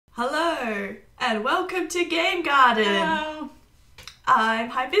Hello, and welcome to Game Garden. Hello. I'm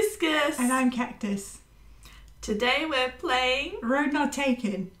Hibiscus. And I'm Cactus. Today we're playing... Road Not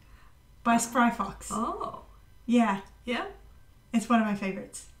Taken by Spry Fox. Oh. Yeah, Yeah? it's one of my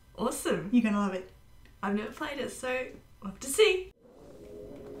favourites. Awesome. You're going to love it. I've never played it, so we'll have to see.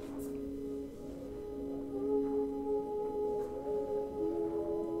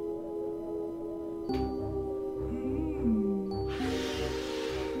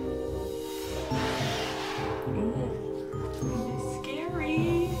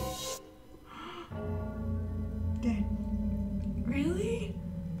 Dead. Really?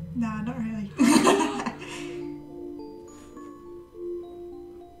 Nah, not really.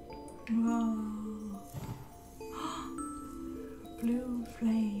 Whoa. Blue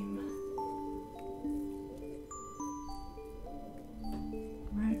flame.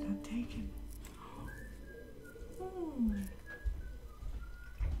 Road Not Taken.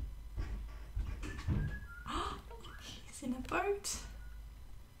 He's in a boat.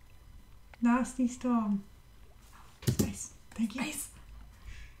 Nasty storm. Space. Thank you. Space.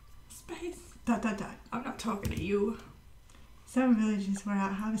 Space. Dot, dot, dot. I'm not talking to you. Some villagers were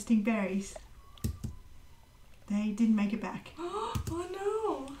out harvesting berries. They didn't make it back. Oh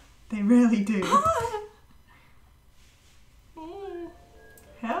no. They rarely do. Oh.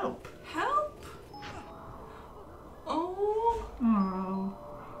 Help. Help. Oh. Oh.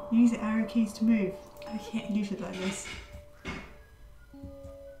 Use the arrow keys to move. Okay. You should like this.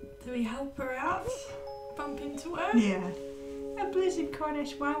 Do we help her out? Bump into her? Yeah. A blizzard caught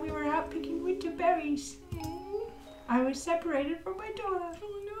us while we were out picking winter berries. I was separated from my daughter.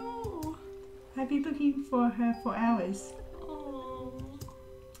 Oh no. I've been looking for her for hours. Oh.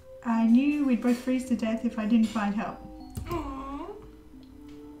 I knew we'd both freeze to death if I didn't find help. Aww.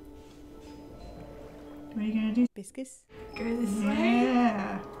 What are you going to do, Hibiscus? Go this way?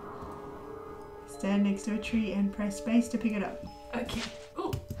 Yeah. Stand next to a tree and press space to pick it up. Okay.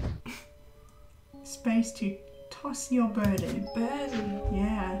 Oh. Space to toss your burden. Burden.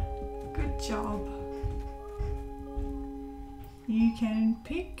 Yeah. Good job. You can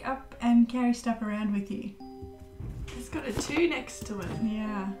pick up and carry stuff around with you. It's got a 2 next to it.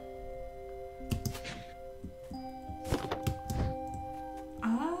 Yeah.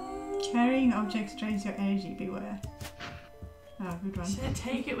 Ah. Carrying objects drains your energy, beware. Oh, good one. Should I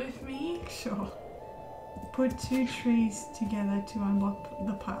take it with me? Sure. Put 2 trees together to unlock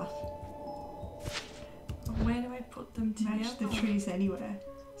the path. Where do I put them together? Match the trees anywhere.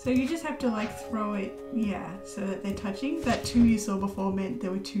 So you just have to like throw it, yeah, so that they're touching. That 2 you saw before meant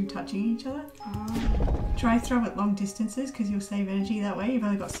there were 2 touching each other. Oh. Try throw at long distances because you'll save energy that way. You've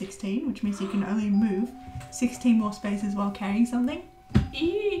only got 16, which means you can only move 16 more spaces while carrying something.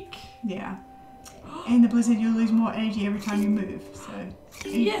 Eek. Yeah. In the blizzard you'll lose more energy every time you move, so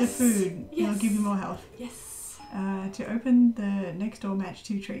eat the food, it'll give you more health. Yes. To open the next door, match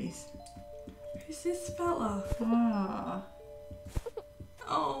 2 trees. Who's this fella? Ah.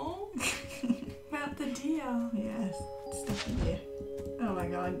 Oh. About the deer. Yes, stuff in there. Oh my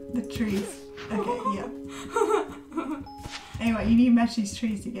god, the trees. Okay, yeah. Anyway, you need to match these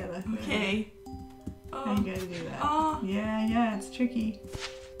trees together. Okay. How are you going to do that? Oh. Yeah, it's tricky.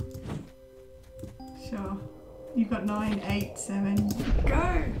 Sure. You've got 9, 8, 7.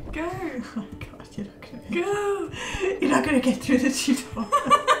 Go. Oh god, you're not going to Go. You're not going to get through the tutorial.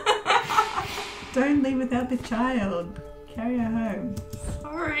 Don't leave without the child. Carry her home.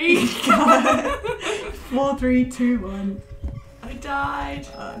 Sorry. 4, 3, 2, 1. I died.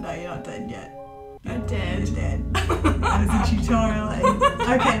 Oh no, you're not dead yet. I'm dead. You're dead. That was a tutorial.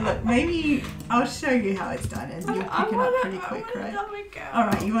 Okay, look, maybe I'll show you how it's done and you'll pick it up pretty quick, right?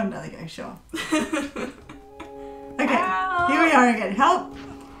 Alright, you want another go, sure. Okay, Ow. here we are again. Help!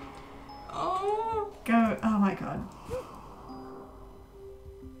 Oh. Go. Oh my god.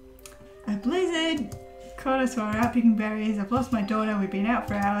 A blizzard caught us while we were out picking berries. I've lost my daughter. We've been out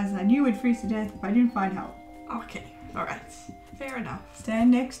for hours. I knew we'd freeze to death if I didn't find help. Okay. Alright. Fair enough.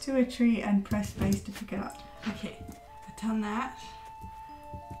 Stand next to a tree and press space to pick it up. Okay. I've done that.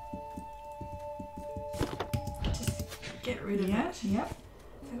 Just get rid of it. Yep.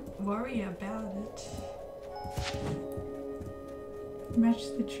 Don't worry about it. Match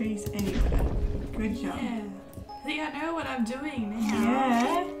the trees anywhere. Good job. Yeah. I think I know what I'm doing now.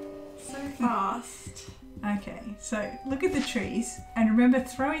 Yeah. So fast. Okay, so look at the trees and remember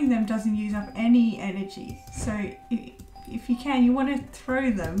throwing them doesn't use up any energy. So if you can, you want to throw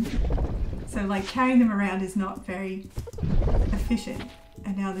them. So like carrying them around is not very efficient.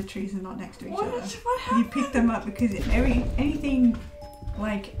 And now the trees are not next to each other. What happened? You pick them up because anything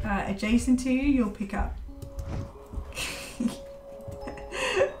like adjacent to you, you'll pick up.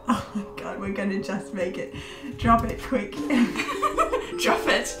 Oh my on, we're gonna just make it. Drop it quick. Drop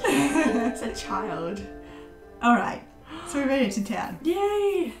it. It's a child. Alright, so we made it to town.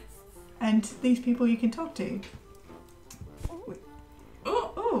 Yay! And these people you can talk to. Oh,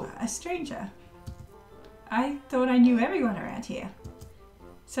 Oh, a stranger. I thought I knew everyone around here.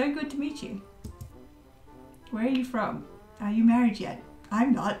 So good to meet you. Where are you from? Are you married yet?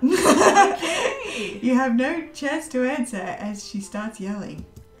 I'm not. okay. You have no chance to answer as she starts yelling.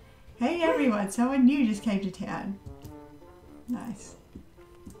 Hey everyone, someone new just came to town. Nice.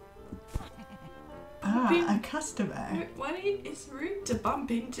 Ah, a customer. It's rude to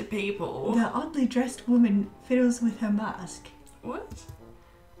bump into people. The oddly dressed woman fiddles with her mask. What?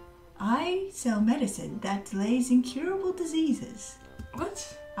 I sell medicine that delays incurable diseases.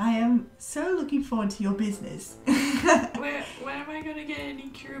 What? I am so looking forward to your business. Where am I gonna get an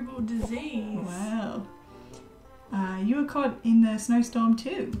incurable disease? Wow. You were caught in the snowstorm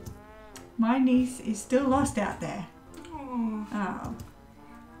too. My niece is still lost out there. Oh.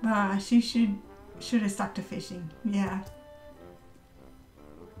 Oh. She should have stuck to fishing. Yeah.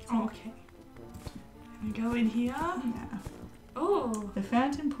 Okay. Can I go in here? Yeah. Oh. The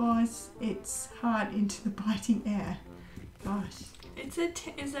fountain pours its heart into the biting air. Gosh. Is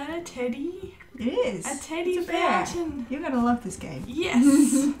that a teddy? It is. A teddy It's a bear. fountain. You're gonna love this game.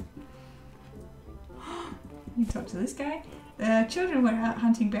 Yes. You talk to this guy. The children were out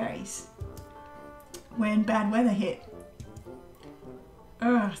hunting berries when bad weather hit.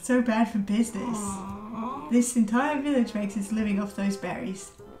 Oh, so bad for business. Aww. This entire village makes its living off those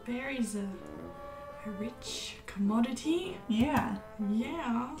berries. Berries are a rich commodity. Yeah.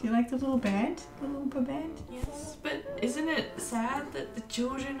 Yeah. Do you like the little band? The little band? Yes, but isn't it sad that the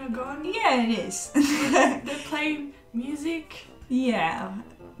children are gone? Yeah, it is. They play music. Yeah.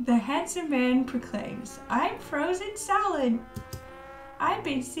 The handsome man proclaims, I'm frozen salad. I've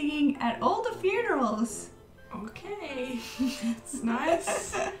been singing at all the funerals. Okay. It's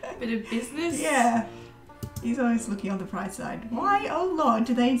nice. Bit of business. Yeah. He's always looking on the bright side. Why, oh Lord,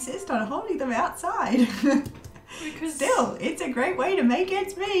 do they insist on holding them outside? Because Still, it's a great way to make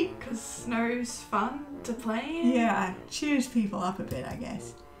ends meet. Because snow's fun to play in. Yeah, cheers people up a bit, I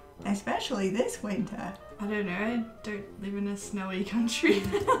guess. Especially this winter. I don't know. I don't live in a snowy country.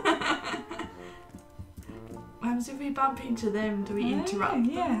 What happens if we bump into them? Do we interrupt them?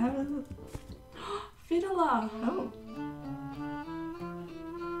 Yeah, have a look. Fiddler. Oh.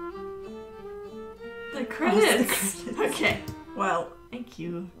 The credits. the credits. Okay. Well, Thank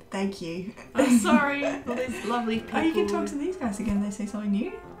you. thank you. I'm sorry for these lovely people. Oh, you can talk to these guys again. They say something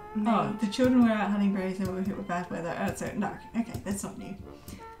new. No. Oh, the children were out hunting berries and were hit with bad weather. Oh, so no. Okay, that's not new.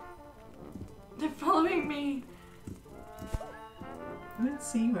 They're following me. Let's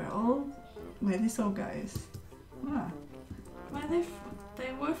see where this all goes. Ah. Why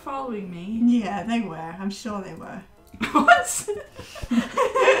they were following me. Yeah, they were. I'm sure they were. What?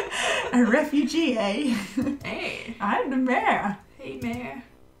 A refugee, eh? Hey. I'm the mayor. Hey, Mayor.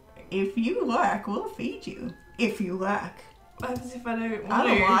 If you work, we'll feed you. If you work. What happens if I don't want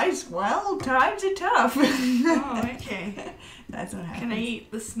Otherwise, well, times are tough. to? Oh, okay. That's what happens. Can I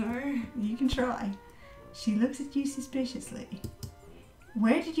eat the snow? You can try. She looks at you suspiciously.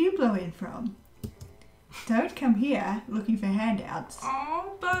 Where did you blow in from? Don't come here looking for handouts.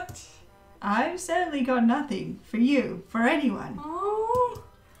 Oh, but... I've certainly got nothing for you, for anyone. Oh,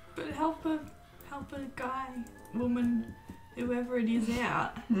 but help a guy, woman, whoever it is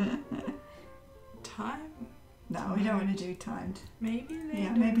out. Time? No, we don't want to do timed. Maybe later.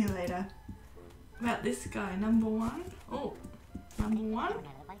 Yeah, maybe later. About this guy, number one. Oh, number one.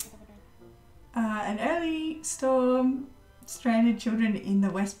 An early storm stranded children in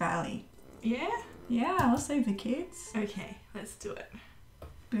the West Valley. Yeah? Yeah, I'll save the kids. Okay, let's do it.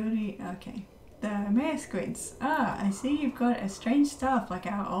 Building, okay. The mayor squints. Ah, I see you've got a strange staff like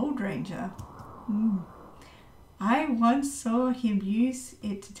our old ranger. I once saw him use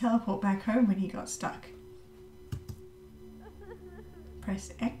it to teleport back home when he got stuck.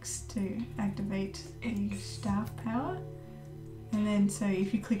 Press X to activate the staff power. And then, so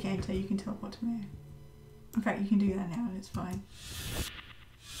if you click enter, you can teleport to mayor. In fact, you can do that now and it's fine.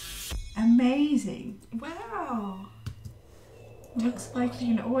 Amazing. Wow. Looks like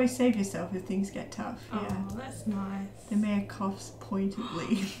you can always save yourself if things get tough. Oh, Yeah. that's nice. The mayor coughs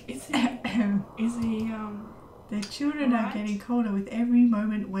pointedly. Is he, The children are Right. getting colder with every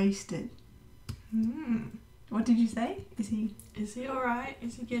moment wasted. hmm. What did you say? Is he? Is he alright?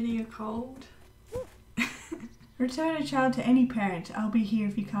 Is he getting a cold? Return a child to any parent. I'll be here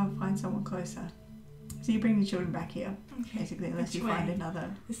if you can't find someone closer. So you bring the children back here, Okay. basically, unless Which you find way?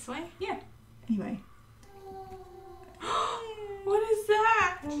 another. This way? Anyway. What is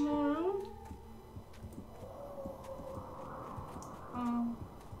that? Hello.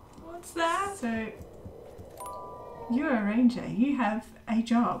 So, you're a ranger. You have a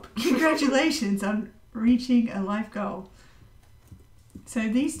job. Congratulations on reaching a life goal. So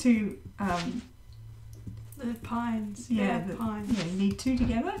these two, the pines. yeah, the pines. Yeah, you need 2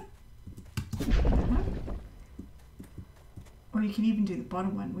 together. Or you can even do the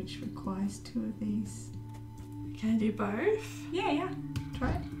bottom one, which requires 2 of these. Can I do both? Yeah. Try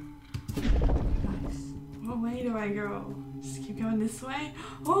it. Nice. What way do I go? Just keep going this way.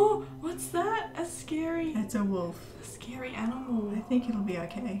 Oh, what's that? A scary That's a wolf. animal. I think it'll be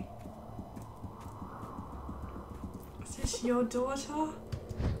okay. Is this your daughter?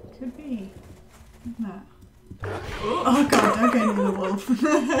 Could be. No. Oh god, don't go near the wolf.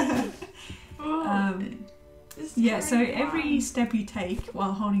 Yeah, so every step you take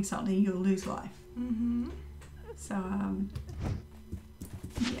while holding something, you'll lose life. Mm-hmm. So,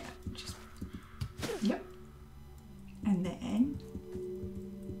 yeah, just, yep. And then,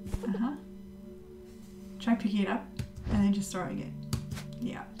 try picking it up and then just throwing it.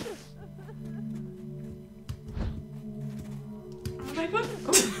 Yeah. Oh my god.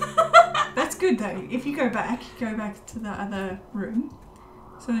 That's good though. If you go back to the other room.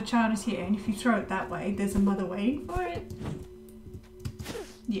 So the child is here, and if you throw it that way, there's a mother waiting for it.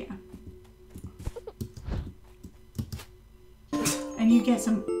 Yeah. And you get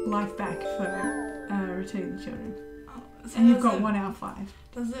some life back for returning the children. Oh, so and you've got 1 out of 5.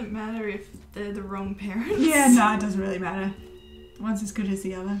 Does it matter if they're the wrong parents? Yeah, no, it doesn't really matter. One's as good as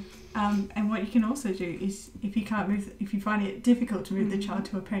the other. And what you can also do is, if you find it difficult to move the child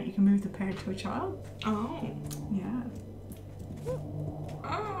to a parent, you can move the parent to a child. Oh. Yeah.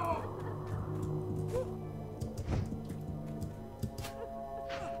 Oh.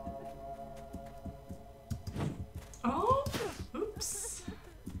 Oh. Oops.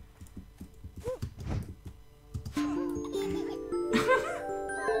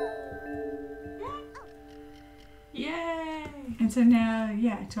 Yay! And so now,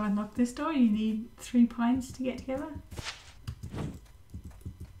 yeah, to unlock this door, you need 3 pines to get together.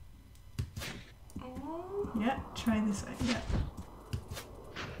 Oh. Yeah, try this way. Yeah.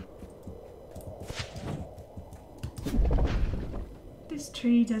 This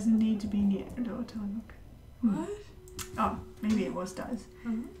tree doesn't need to be near a door to unlock. What? Oh, maybe it does.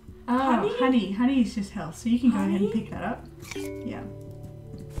 Hmm? Oh, honey. Honey is just health, so you can go ahead and pick that up. Yeah.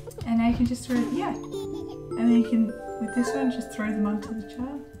 And now you can just throw it, yeah. And then you can, with this one, just throw them onto the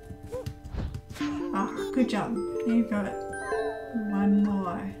child. Ah, good job. There you got it. 1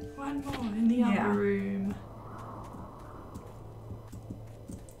 more. 1 more in the other room.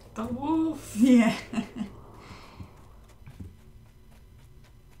 The wolf. Yeah.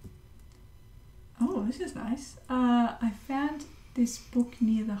 Oh, this is nice. I found this book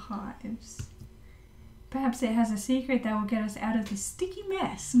near the hives. Perhaps it has a secret that will get us out of this sticky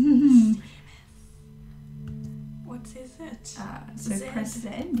mess. What is it? So Z. press Z,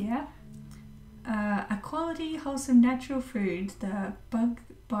 yeah. A quality, wholesome, natural food. The bug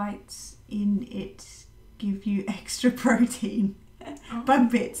bites in it give you extra protein. Oh. Bug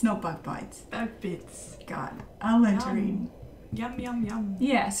bits, not bug bites. Bug bits. God, I'll learn to read. Yum, yum, yum.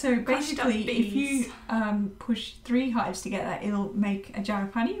 Yeah, so Crushed up basically, if bees. you push 3 hives together, it'll make a jar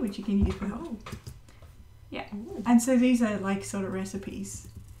of honey, which you can use for help. Yeah, and so these are like sort of recipes.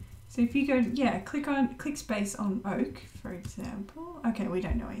 So if you go, yeah, click space on oak, for example. Okay, we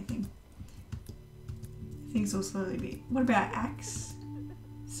don't know anything. Things will slowly be. What about axe?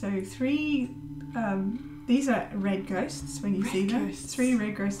 So 3, these are red ghosts when you see them. Ghosts. 3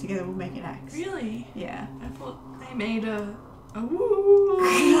 red ghosts together will make an axe. Really? Yeah. I thought they made a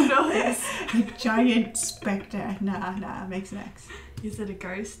ooh noise. A giant spectre. Nah, makes an axe. Is it a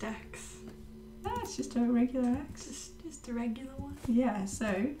ghost axe? No, it's just a regular axe. Just a regular one? Yeah, so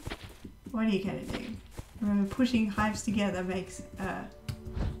what are you going to do? Remember, pushing hives together makes a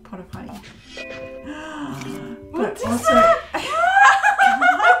pot of honey. What But is also,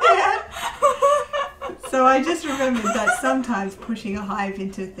 so I just remembered that sometimes pushing a hive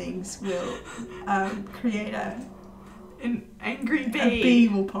into things will create an angry bee. A bee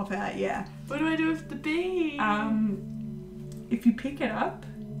will pop out, yeah. What do I do with the bee? If you pick it up,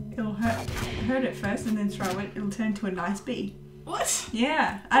 it'll hurt it first and then throw it. It'll turn to a nice bee. What?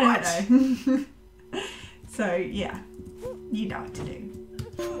 Yeah, I don't know. So, yeah, you know what to do.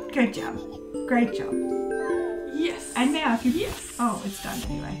 Good job. Great job. Yes. And now if you... Yes. Oh, it's done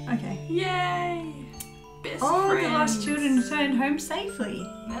anyway. Okay. Yay. Best Oh, friends. the lost children returned home safely.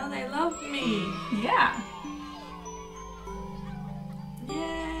 Now they love me. Yeah.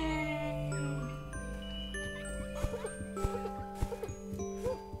 Yay.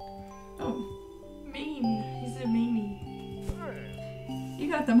 Oh, Mean. He's a meanie. you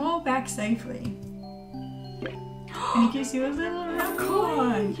got got them all back safely. And he gives you a little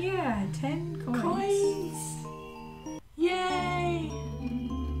coin. Yeah, 10 coins. Coins! Yay!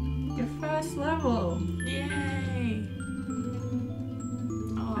 Your first level. Yay!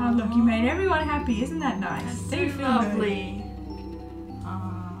 Oh, look, you made everyone happy. Isn't that nice? That's They so feel lovely.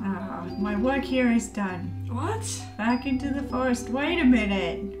 My work here is done. What? Back into the forest. Wait a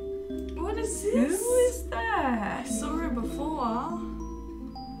minute. What is Who this? is that? I saw her before.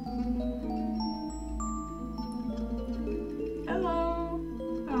 Hello.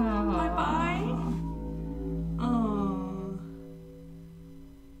 Bye-bye. Oh.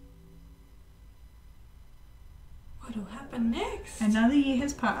 What'll happen next? Another year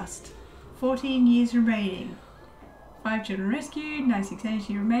has passed. 14 years remaining. 5 children rescued. 96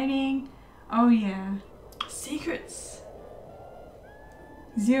 energy remaining. Oh yeah. Secrets.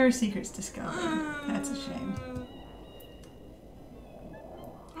 0 secrets discovered. That's a shame.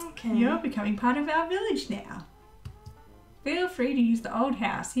 Okay. You're becoming part of our village now. Feel free to use the old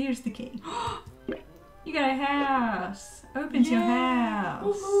house. Here's the key. You got a house. Open to your house.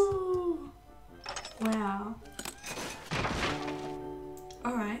 Woohoo. Wow.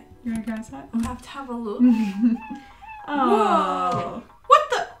 Alright. You want to go outside? I'll have to have a look. Oh. What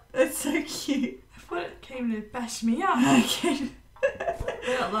the? That's so cute. I thought it came to bash me up. Okay. But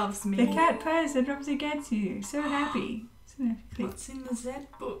it loves me. The cat purrs and rubs against you. So happy. So happy. What's in the Z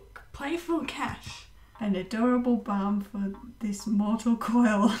book? Playful cash. An adorable balm for this mortal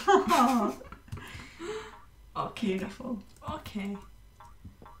coil. Oh, beautiful. Okay.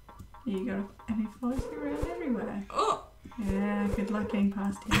 You got and it follows you around everywhere. Oh. Yeah, good luck getting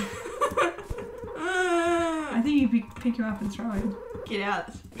past him. I think you pick him up and throw him. Get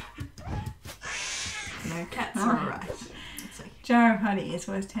out. No, cats are alright. It's okay. Jar of honey is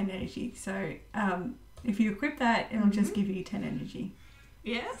worth 10 energy. So if you equip that, it'll just give you 10 energy.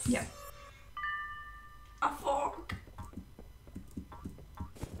 Yes? Yep. A fork.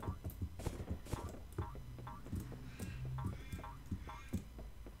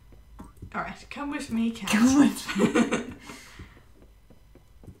 Alright, come with me, cat. Come with me.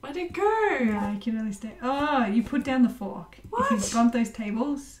 Where'd it go? Yeah, you can only stay. Oh, you put down the fork. What? If you bump those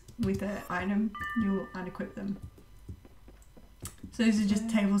tables with an item, you'll unequip them. So these are just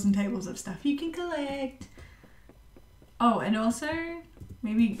tables and tables of stuff you can collect. Oh, and also,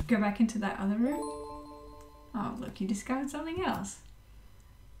 maybe go back into that other room. Oh, look, you discovered something else.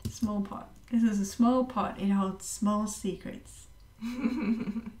 Small pot. This is a small pot. It holds small secrets.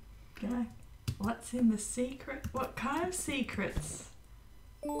 Go back. What's in the secret? What kind of secrets?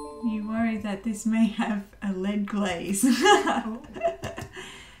 You worry that this may have a lead glaze. Oh.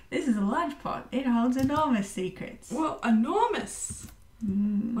 This is a large pot. It holds enormous secrets. Well, enormous.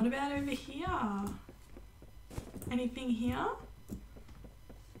 Mm. What about over here? Anything here?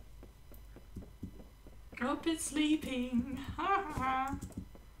 Oh, it's sleeping.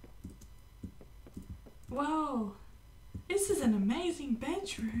 Whoa. This is an amazing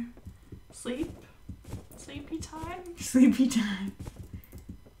bedroom. Sleepy time? Sleepy time.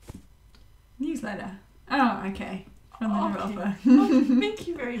 Newsletter. Oh, okay. From the developer. Oh, thank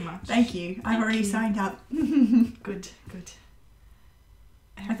you very much. Thank you. I've already signed up. Good.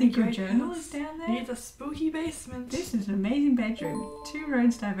 I think your journal is down there. Near the spooky basement. This is an amazing bedroom. 2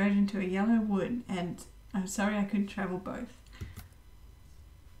 roads diverge into a yellow wood, and I'm sorry I couldn't travel both.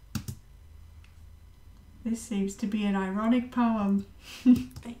 This seems to be an ironic poem.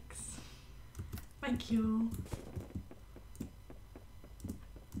 Thanks. Thank you.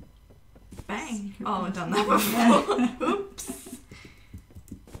 Bang. Oh, I've done that before. Oops.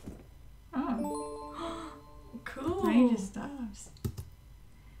 Oh. Cool. Ranger staffs.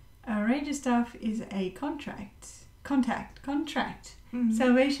 A ranger staff is a contract. Mhm.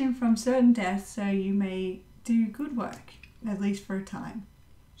 Salvation from certain death, so you may do good work, at least for a time.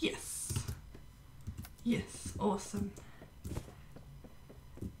 Yes. Yes. Awesome.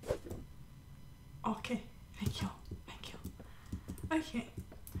 Okay. Thank you. Okay.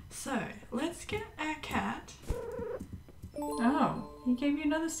 So, let's get our cat. Oh, he gave you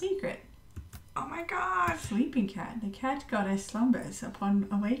another secret. Oh my god. Sleeping cat. The cat goddess slumbers. Upon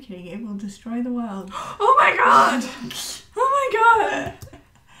awakening, it will destroy the world. Oh my god. Oh my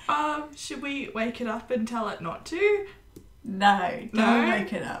god. Should we wake it up and tell it not to? No, don't No?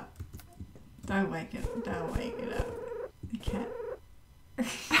 wake it up. Don't wake it up. The cat.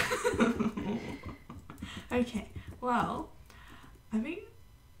 Okay, well, I think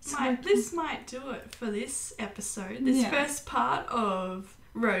this might do it for this episode, this first part of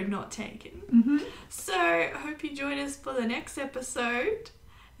Road Not Taken. Mm-hmm. So, I hope you join us for the next episode.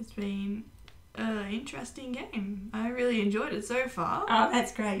 It's been interesting game. I really enjoyed it so far. Oh,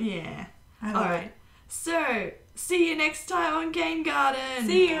 that's great. Yeah. I love it. So, see you next time on Game Garden.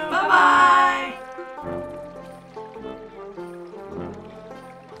 See you. Bye-bye.